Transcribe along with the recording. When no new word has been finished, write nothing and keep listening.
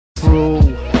True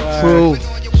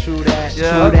that.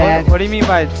 Yeah. True that. What do you mean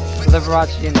by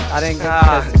Liberace? And I didn't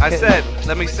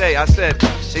I said,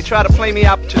 they try to play me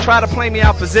out. To try to play me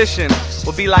out position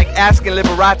would be like asking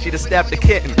Liberace to stab the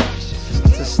kitten.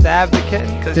 To stab the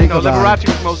kitten? Because you know Liberace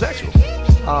was homosexual.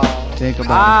 Think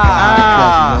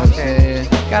about it. Okay.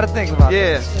 Gotta think about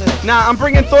it. Now I'm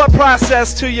bringing thought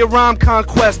process to your rhyme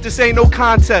conquest. This ain't no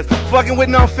contest. Fucking with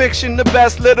non-fiction, the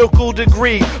best lyrical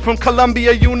degree from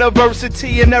Columbia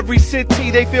University. In every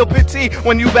city, they feel pity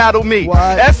when you battle me.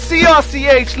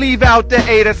 SCRCH, leave out the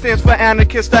A. That stands for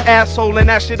anarchist, the asshole, and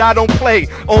that shit I don't play.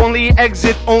 Only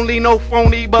exit, only no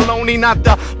phony baloney. Not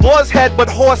the boar's head, but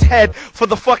horse head for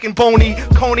the fucking bony.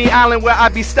 Coney Island, where I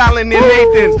be styling in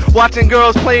Nathan's. Watching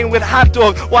girls playing with hot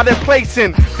dogs while they're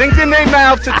placing things in their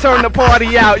mouth to turn the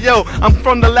party out. Yo, I'm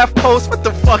from the left coast, what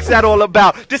the fuck's that all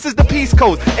about? This is the Peace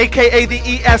Coast, aka the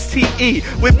ESTE,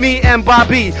 with me and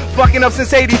Bobby, fucking up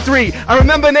since 83. I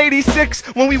remember in 86,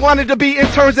 when we wanted to be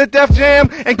interns at Def Jam,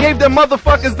 and gave them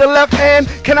motherfuckers the left hand.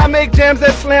 Can I make jams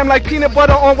that slam like peanut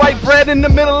butter on white bread in the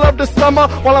middle of the summer,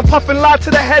 while I'm puffing lot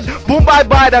to the head? Boom, bye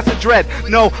bye, that's a dread.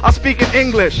 No, I'll speak in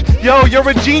English. Yo, you're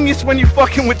a genius when you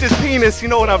fucking with this penis, you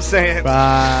know what I'm saying?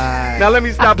 Right. Now let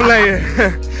me stop playing.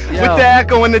 With the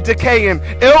echo and the decaying.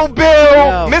 Ill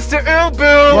Bill, Mr. Ill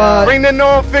Bill. Bring the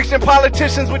non-fiction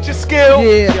politicians with your skill.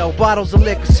 Yo, bottles of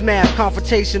liquor smash,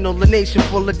 confrontational. The nation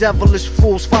full of devilish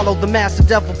fools. Follow the master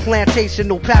devil plantation.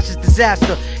 No patches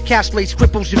disaster. Castrates,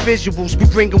 cripples your visuals. We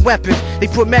bringing weapons. They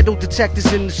put metal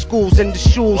detectors in the schools and the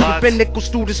shoes. The binnacle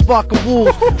students sparking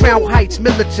wolves. Crown Heights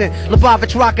militant.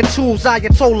 Lubavitch rocking tools.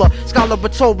 Ayatollah, scholar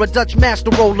of Torah, Dutch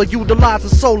master roller. Utilizing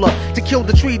solar to kill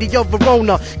the Treaty of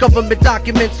Verona. Government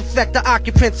documents affect the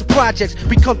occupants of projects.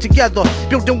 We come together,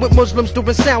 building with Muslims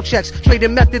during sound checks,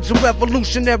 trading methods of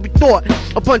revolutionary thought.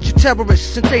 A bunch of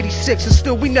terrorists since 86, and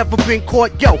still we never been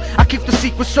caught. Yo, I keep the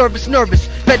Secret Service nervous.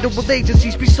 Federal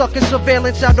agencies be sucking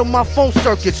surveillance out of my phone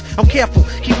circuits. I'm careful,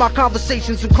 keep my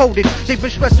conversations encoded. They've been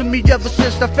stressing me ever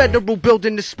since the federal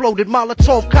building exploded.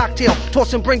 Molotov cocktail,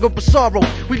 toss and bring up a sorrow.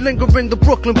 We linger in the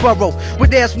Brooklyn borough, where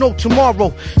there's no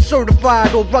tomorrow.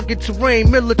 Certified or rugged terrain,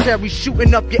 military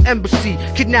shooting up your embassy,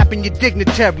 kidnapping your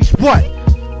dignitaries. What?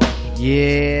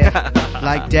 Yeah,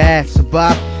 like that. So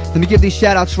Bob, let me give these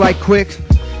shout outs right quick.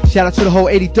 Shout out to the whole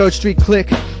 83rd Street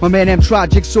clique. My man M. Trot,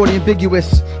 Jigsaw the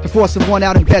Ambiguous, the Force of One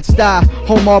out in Bed-Stuy,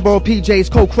 Home Marlboro PJs,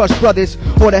 Cold Crush Brothers,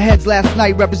 or the Heads last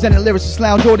night representing Lyricist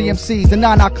Lounge, or the MCs, the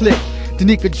Nana clique,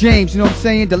 Danica James, you know what I'm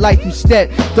saying, the Light from Stet,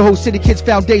 the whole City Kids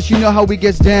Foundation, you know how we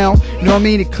gets down, you know what I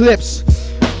mean, Eclipse,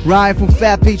 Ryan from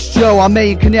Fat Beach Joe, I'm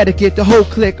May in Connecticut, the whole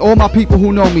clique, all my people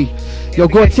who know me. Yo,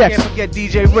 Goretex. Can't forget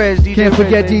DJ Riz. Can't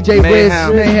forget DJ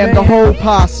Riz, Mayhem, the whole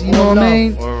posse, you know what I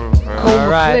mean?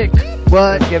 Alright,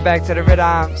 let's get back to the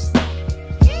rhythms.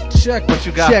 Check what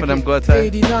you got for them,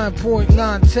 Goretex?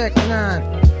 89.9 Tech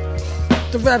 9.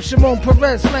 The rap Shimon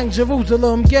Perez, slang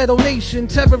Jerusalem, ghetto nation,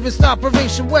 terrorist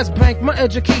operation, West Bank, my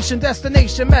education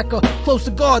destination, Mecca, close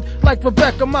to God, like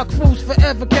Rebecca, my crew's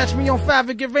forever, catch me on fire,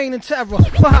 get rain and terror,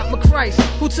 Mahatma Christ,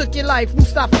 who took your life,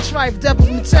 Mustafa Trife, devil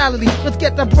mentality, let's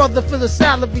get that brother for the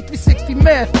salary, 360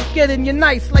 math, get in your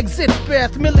knife like Zit's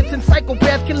bath, militant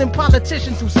psychopath, killing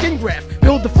politicians through skin graft,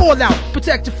 build the fallout,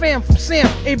 protect your fam from Sam,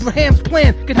 Abraham's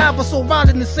plan, could have us all ride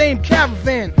in the same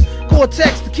caravan.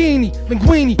 Goretex, Bikini,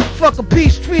 Linguini, fuck a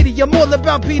peace treaty. I'm all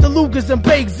about Peter Lucas and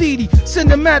Bake Ziti.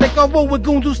 Cinematic, I roll with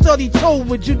goons who study told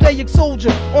with Judaic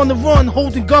soldier on the run,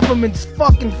 holding government's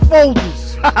fucking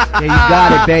folders. Yeah, you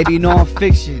got it, baby.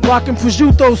 Non-fiction. Rockin'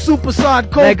 prosciutto, super side,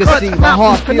 cold Legacy, cuts, my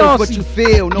heart Flappers, feels what Canarsie. you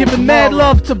feel. No Giving tomorrow. mad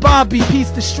love to Bobby,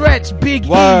 piece to stretch, Big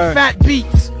Word. E, fat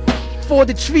beats. For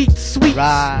the treat, sweets,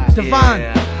 divine.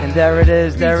 And there it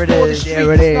is, there it is,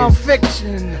 there it is.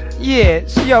 Non-fiction. Yeah,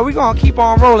 so yo, we gonna keep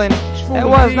on rolling. It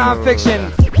was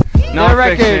non-fiction. Their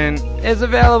record is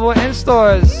available in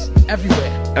stores.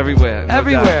 Everywhere.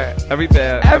 Everywhere.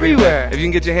 If you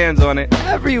can get your hands on it.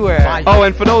 Everywhere. Oh,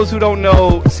 and for those who don't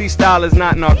know, C-Style is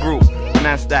not in our group. And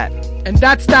that's that. And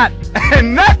that's that.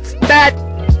 And that's that.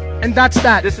 And that's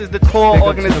that. This is the core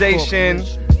organization.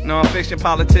 Non-fiction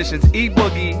politicians.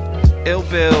 E-Boogie, Ill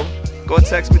Bill,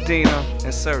 Goretex Medina,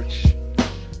 and Search.